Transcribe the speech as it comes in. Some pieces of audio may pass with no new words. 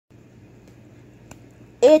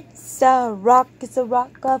It's a rock,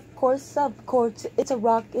 of course, it's a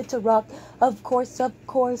rock, of course,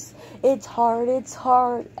 it's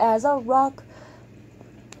hard as a rock.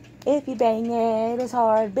 If you bang it, it's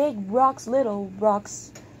hard. Big rocks, little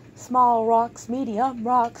rocks, small rocks, medium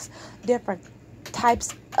rocks, different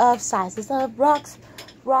types of sizes of rocks.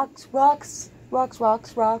 Rocks.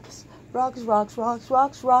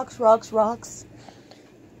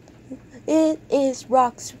 It is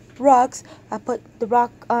rocks. I put the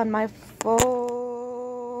rock on my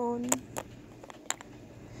phone.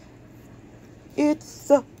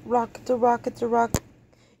 It's a rock. It's a rock. It's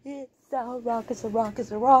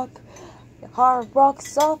a rock. Hard rocks,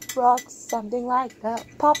 soft rocks, something like that.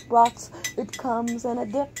 Pop rocks. It comes in a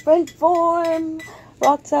different form.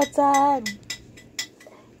 Rocks outside.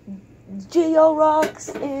 Geo rocks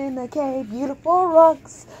in a cave. Beautiful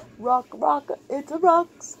rocks. Rock. It's a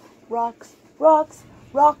rocks.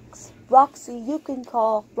 Roxy, you can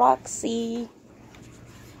call Roxy.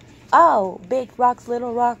 Oh, big rocks,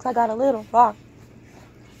 little rocks. I got a little rock.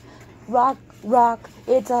 Rock,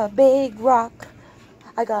 it's a big rock.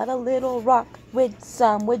 I got a little rock with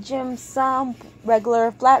gems, some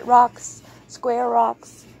regular flat rocks, square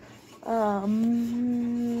rocks.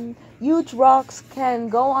 Huge rocks can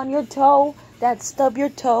go on your toe, that stub your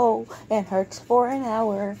toe and hurts for an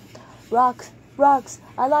hour. Rocks,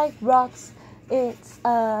 I like rocks. It's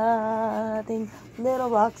a thing. Little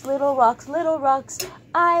rocks. I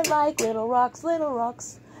like little rocks.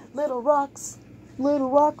 Little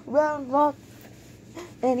rock, round rock.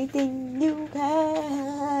 Anything you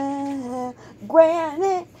can.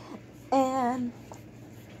 Granite and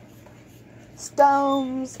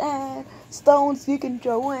stones you can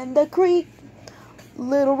throw in the creek.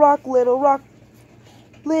 Little rock.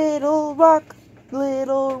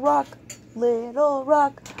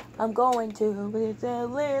 I'm going to, it's a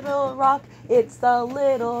little rock. It's a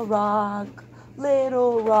little rock.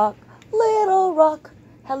 Little rock.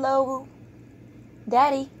 Hello,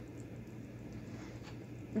 Daddy.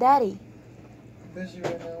 I'm busy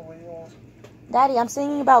right now. What do you want? Daddy, I'm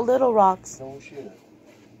singing about little rocks. No shit.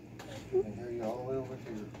 I can hear you all the way over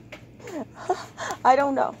here. I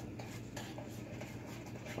don't know.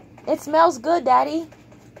 It smells good, Daddy.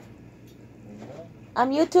 Yeah.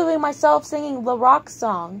 I'm YouTubing myself singing the rock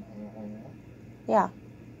song. Yeah.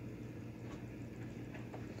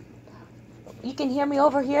 You can hear me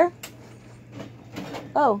over here?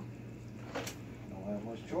 Oh. Don't have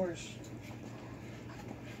much choice.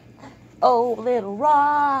 Oh, little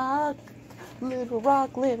rock, little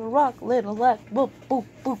boop, boop,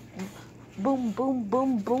 boop, boom, boom,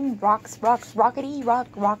 boom, boom, rocks, rockety, rock.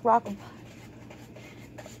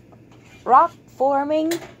 Rock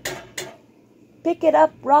forming. Pick it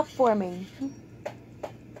up, rock forming.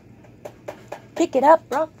 Pick it up,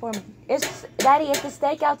 rock forming. Daddy, is the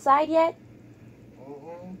steak outside yet?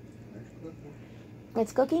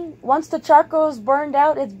 It's cooking. Once the charcoal is burned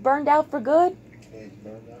out, it's burned out for good? It's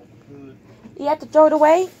burned out for good. You have to throw it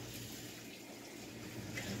away?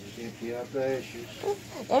 Just empty out the ashes.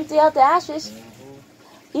 Empty out the ashes?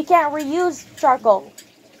 You can't reuse charcoal.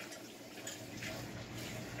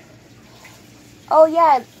 Oh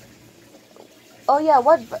yeah,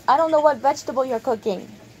 I don't know what vegetable you're cooking.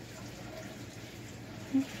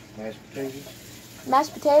 Mashed potatoes.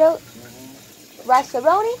 Mashed potato?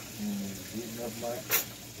 Rice-a-roni? Heating up my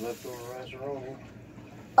leftover rice-a-roni.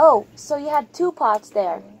 Oh, so you had two pots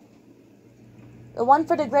there. One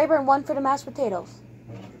for the gravy and one for the mashed potatoes.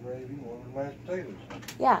 One for the gravy, one for the mashed potatoes.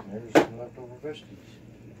 Yeah. There's some leftover veggies.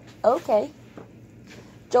 Okay.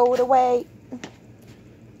 Throw it away.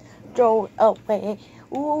 Throw it away.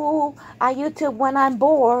 Ooh, I YouTube when I'm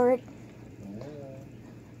bored. Yeah.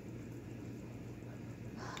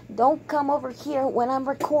 Don't come over here when I'm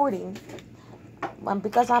recording.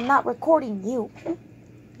 Because I'm not recording you.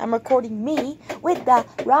 I'm recording me with the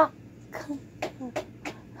rock.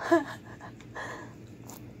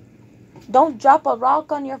 Don't drop a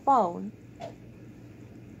rock on your phone.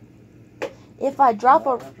 If I drop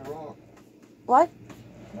a... What?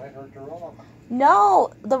 Might hurt the rock.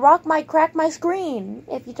 No, the rock might crack my screen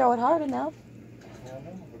if you throw it hard enough. I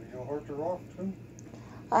know, but you'll hurt the rock too.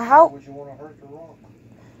 How? Why would you want to hurt the rock?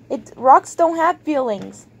 Rocks don't have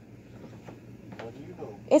feelings. What do you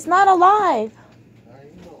know? It's not alive. How do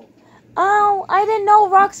you know? Oh, I didn't know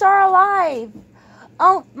rocks are alive.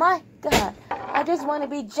 Oh my God. I just want to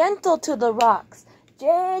be gentle to the rocks.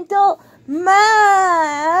 Gentle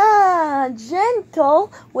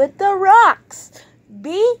with the rocks.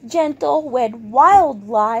 Be gentle with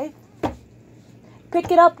wildlife. Pick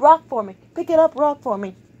it up, rock for me.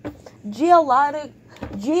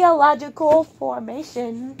 Geological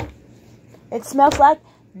formation. It smells like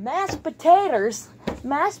mashed potatoes.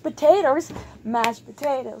 Mashed potatoes. Mashed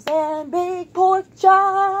potatoes and big pork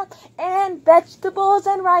chop and vegetables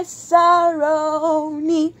and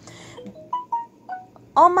rice-a-roni.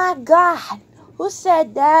 Oh my God. Who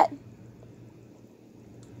said that?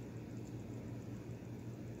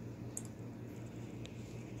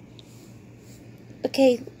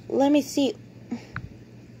 Okay, let me see.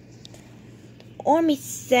 Ormy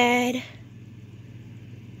said,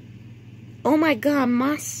 oh my God,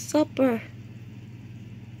 my supper.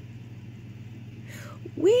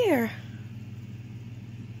 Where?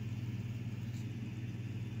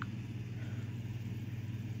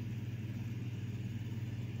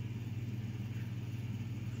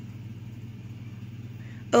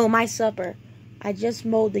 Oh, my supper. I just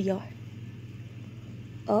mowed the yard.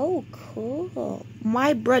 Oh, cool.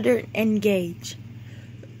 My brother engaged.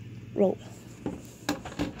 Roll.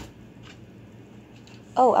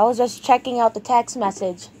 Oh, I was just checking out the text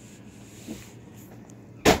message.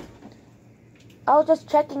 I was just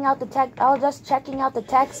checking out the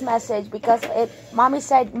text message because Mommy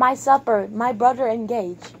said my supper, my brother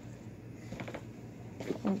engaged.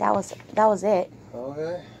 And that was it.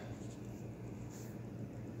 Okay.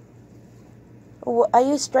 Are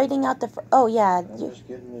you straightening out the? Oh yeah. I'm just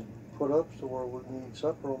getting it put up so where we can eat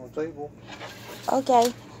supper on the table.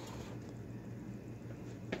 Okay.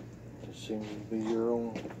 It seems to be your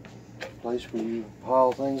own place where you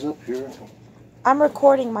pile things up here. I'm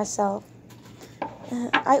recording myself.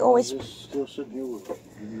 I always. Just still sitting here with your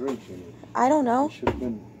drinks in it. I don't know. It should have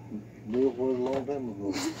been moved a long time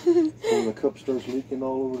ago. When the cup starts leaking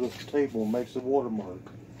all over the table and makes the watermark.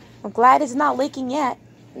 I'm glad it's not leaking yet.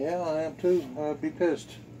 Yeah, I am too. I'd be pissed.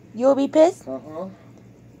 You'll be pissed? Uh-huh.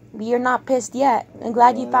 You're not pissed yet. I'm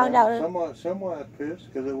glad you found out. Somewhat pissed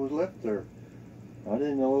because it was left there. I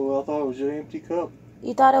didn't know. I thought it was an empty cup.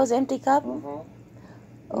 You thought it was an empty cup? Uh-huh.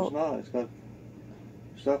 Oh. It's not. It's got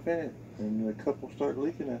stuff in it. And the cup will start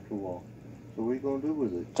leaking after a while. So what are you going to do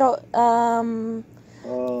with it?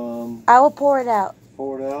 I will pour it out.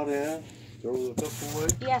 Pour it out and throw the cup away?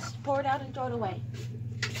 Yes, pour it out and throw it away.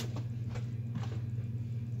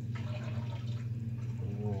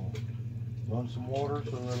 Run some water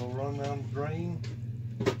so that it'll run down the drain.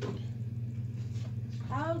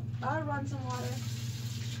 I'll run some water.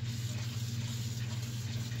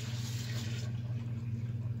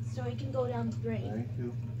 So it can go down the drain. Thank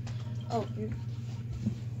you. Oh.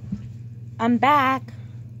 I'm back.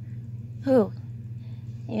 Who?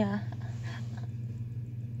 Yeah.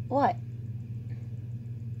 What?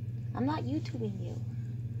 I'm not YouTubing you.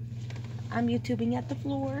 I'm YouTubing at the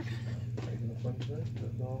floor. Making a funny face,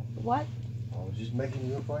 that's all. What? I was just making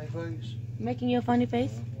you a funny face. Making you a funny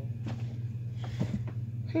face?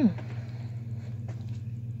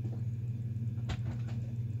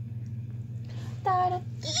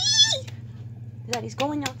 Daddy's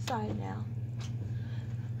going outside now.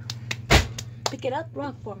 Pick it up,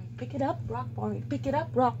 rock for me. Pick it up, rock for me. Pick it up,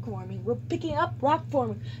 rock for me. We're picking up, rock for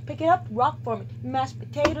me. Pick it up, rock for me. Mashed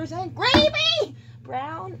potatoes and gravy!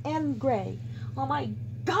 Brown and gray. Oh my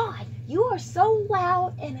God, you are so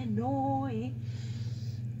loud and annoying.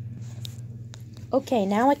 Okay,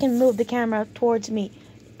 now I can move the camera towards me.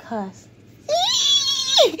 Cuz.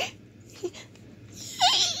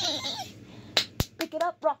 Pick it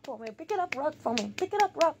up, rock for me. Pick it up, rock for me. Pick it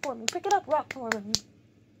up, rock for me. Pick it up, rock for me.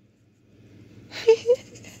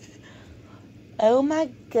 Oh my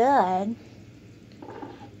God.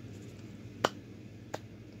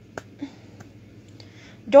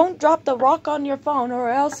 Don't drop the rock on your phone or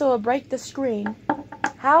else it will break the screen.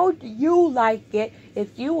 How do you like it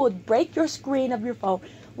if you would break your screen of your phone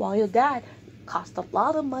while your dad cost a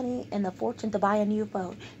lot of money and a fortune to buy a new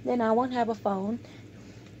phone? Then I won't have a phone.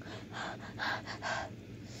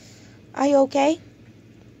 Are you okay?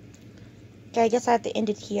 Okay, I guess I have to end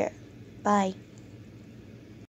it here. Bye.